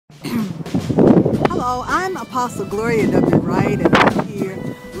Hello, I'm Apostle Gloria W. Wright, and I'm here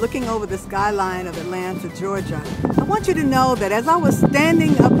looking over the skyline of Atlanta, Georgia. I want you to know that as I was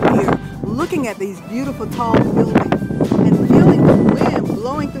standing up here looking at these beautiful tall buildings and feeling the wind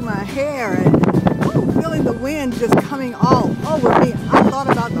blowing through my hair and feeling the wind just coming all over me, I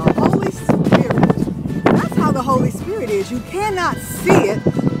thought about the Holy Spirit. That's how the Holy Spirit is. You cannot see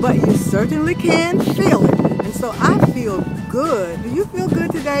it, but you certainly can feel it. And so I feel good. Do you feel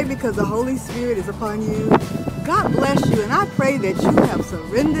good today because the Holy Spirit is upon you? God bless you, and I pray that you have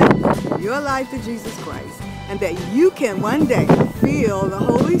surrendered your life to Jesus Christ and that you can one day feel the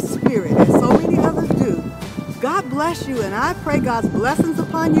Holy Spirit as so many others do. God bless you, and I pray God's blessings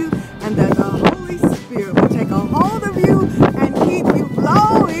upon you and that the Holy Spirit will take a hold